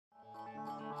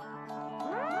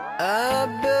I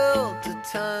built a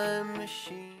time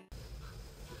machine.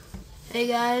 Hey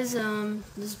guys, this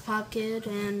is Pop Kid,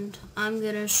 and I'm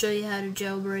gonna show you how to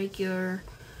jailbreak your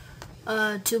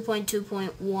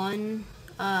 2.2.1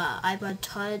 iPod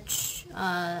Touch,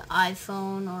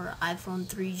 iPhone, or iPhone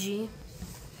 3G.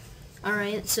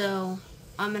 Alright, so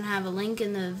I'm gonna have a link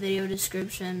in the video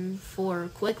description for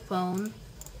QuickPwn,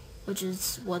 which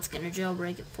is what's gonna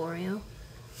jailbreak it for you.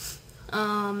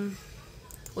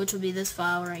 Which will be this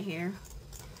file right here.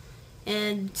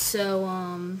 And so,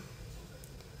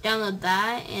 download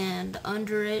that, and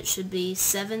under it should be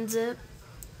 7-zip.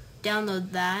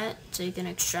 Download that so you can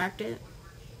extract it.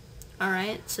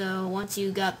 Alright, so once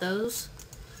you got those,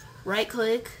 right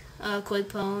click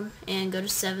QuickPwn and go to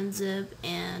 7-zip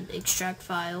and extract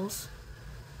files.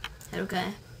 Hit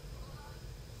OK.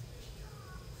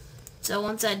 So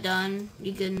once that's done,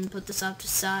 you can put this off to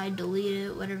the side, delete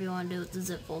it, whatever you want to do with the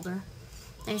zip folder.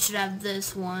 And you should have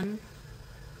this one.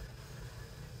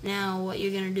 Now what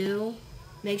you're going to do,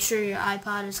 make sure your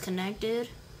iPod is connected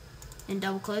and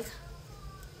double click.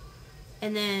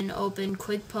 And then open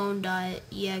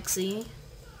quickpwn.exe.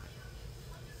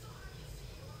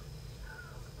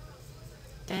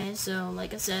 Okay, so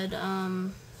like I said,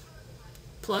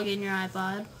 plug in your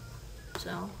iPod.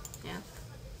 So, yeah.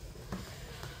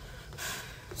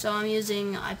 So I'm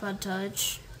using iPod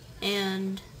Touch,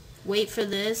 and wait for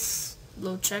this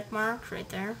little check mark right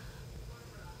there.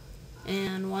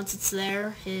 And once it's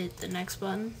there, hit the next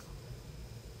button.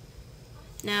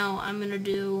 Now I'm gonna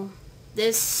do,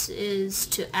 this is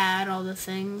to add all the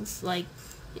things, like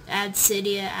add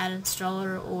Cydia, add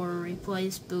installer, or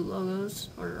replace boot logos,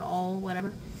 or all,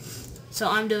 whatever. So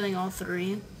I'm doing all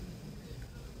three,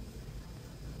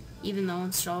 even though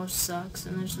installer sucks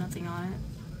and there's nothing on it.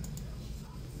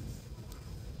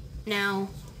 Now,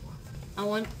 I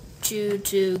want you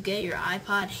to get your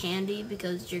iPod handy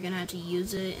because you're gonna have to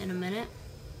use it in a minute,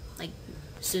 like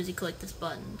as soon as you click this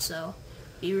button. So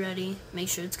be ready, make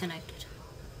sure it's connected.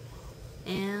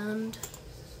 And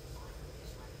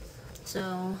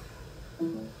so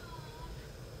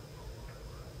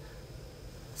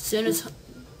as soon as,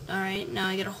 alright, now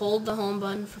I gotta hold the home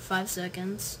button for 5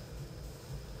 seconds.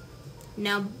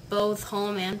 Now both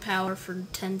home and power for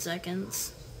 10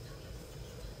 seconds.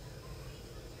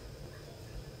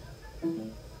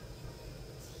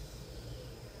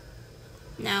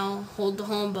 Now hold the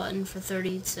home button for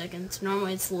 30 seconds.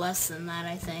 Normally it's less than that,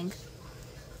 I think.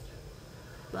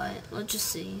 But let's just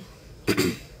see.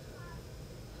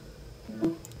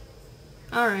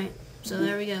 Alright, so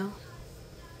there we go.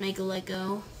 Make a let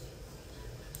go.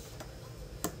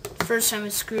 First time I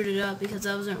screwed it up because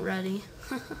I wasn't ready.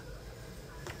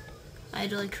 I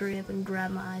had to like hurry up and grab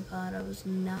my iPod. I was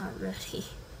not ready.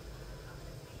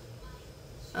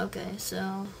 Okay,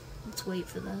 so let's wait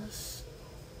for this.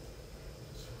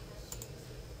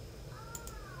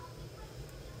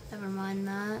 Never mind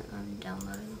that, I'm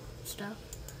downloading stuff.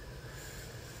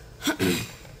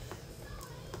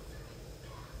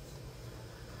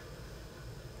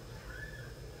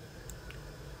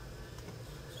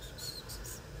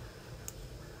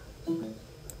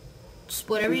 Just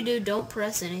whatever you do, don't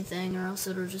press anything or else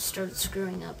it'll just start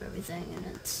screwing up everything, and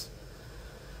it's,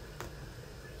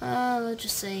 let's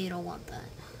just say you don't want that.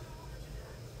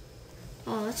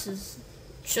 Oh, this is,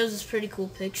 shows this pretty cool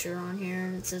picture on here,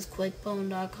 and it says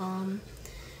quickpwn.com.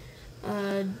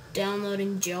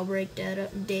 Downloading jailbreak data.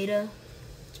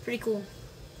 It's pretty cool.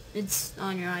 It's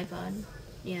on your iPod.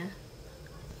 Yeah.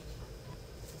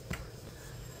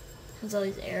 Has all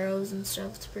these arrows and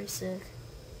stuff. It's pretty sick.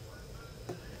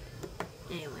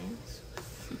 Anyways.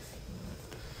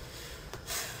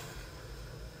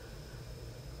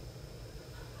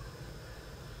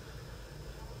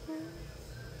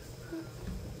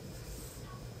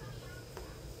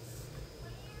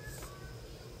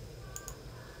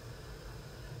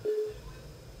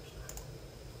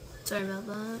 Sorry about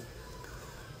that.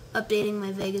 Updating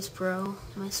my Vegas Pro,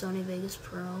 my Sony Vegas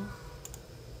Pro,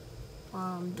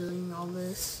 while I'm doing all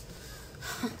this.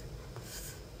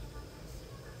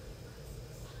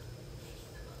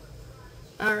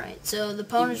 Alright, so the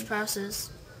Pwnage process,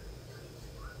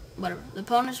 whatever, the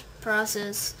Pwnage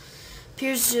process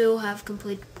appears to have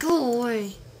completed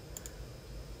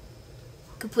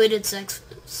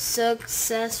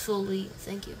successfully.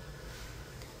 Thank you.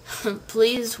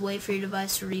 Please wait for your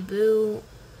device to reboot.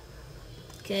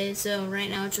 Okay, so right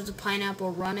now it shows a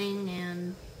pineapple running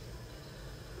and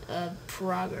a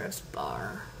progress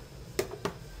bar.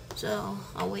 So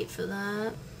I'll wait for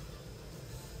that.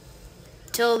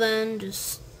 Till then,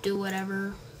 just do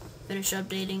whatever. Finish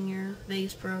updating your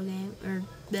Vegas Pro game, or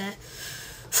bleh.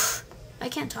 I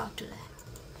can't talk today.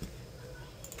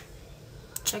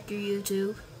 check your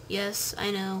YouTube. Yes, I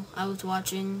know, I was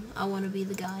watching. I want to be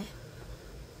the guy.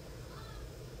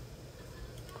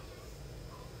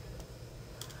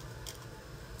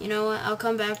 You know what, I'll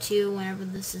come back to you whenever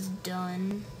this is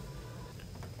done.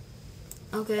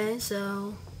 Okay,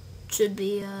 so, should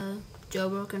be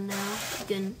jailbroken now. You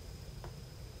can,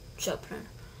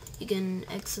 you can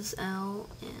exit out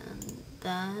and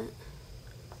that.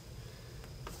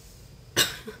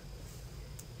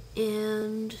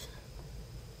 And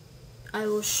I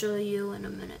will show you in a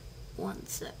minute. One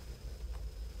sec.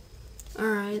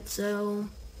 Alright, so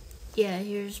yeah,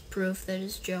 here's proof that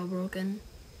it's jailbroken.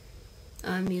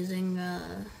 I'm using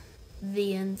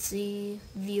VNC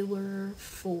Viewer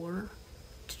 4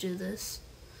 to do this.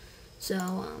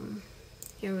 So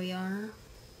here we are.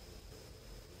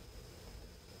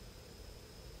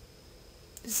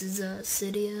 This is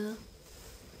Cydia.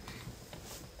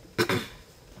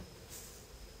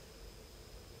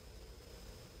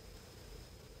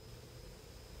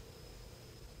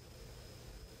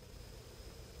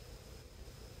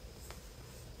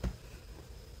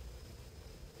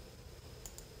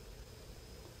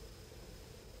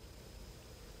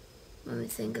 Let me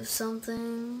think of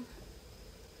something.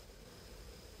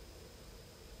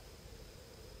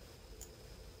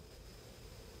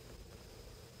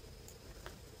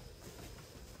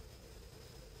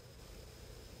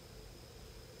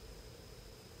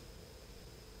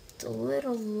 It's a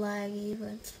little laggy, but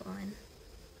it's fine.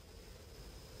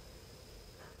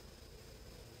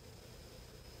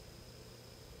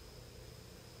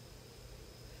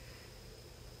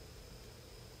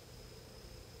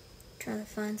 Trying to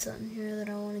find something here that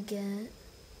I want to get.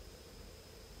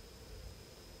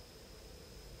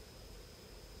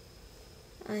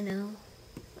 I know.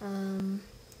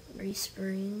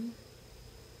 Respring.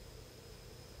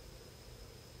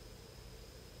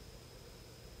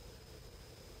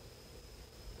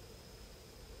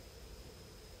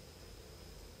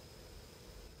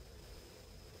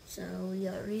 So we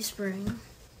got respring.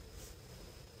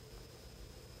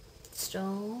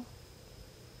 Install.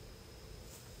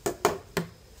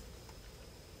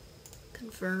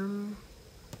 Confirm.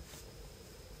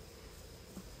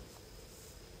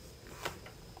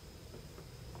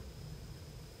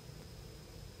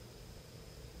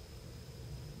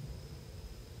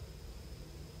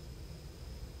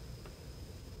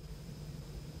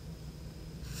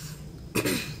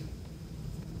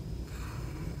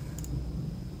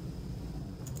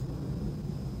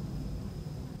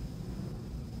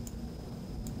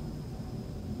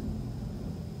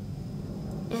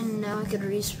 And now I could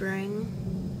respring,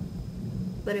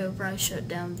 but it would probably shut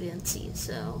down VNC,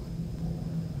 so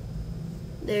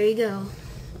there you go.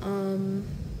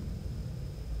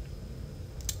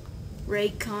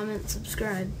 Rate, comment,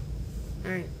 subscribe.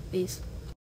 Alright, peace.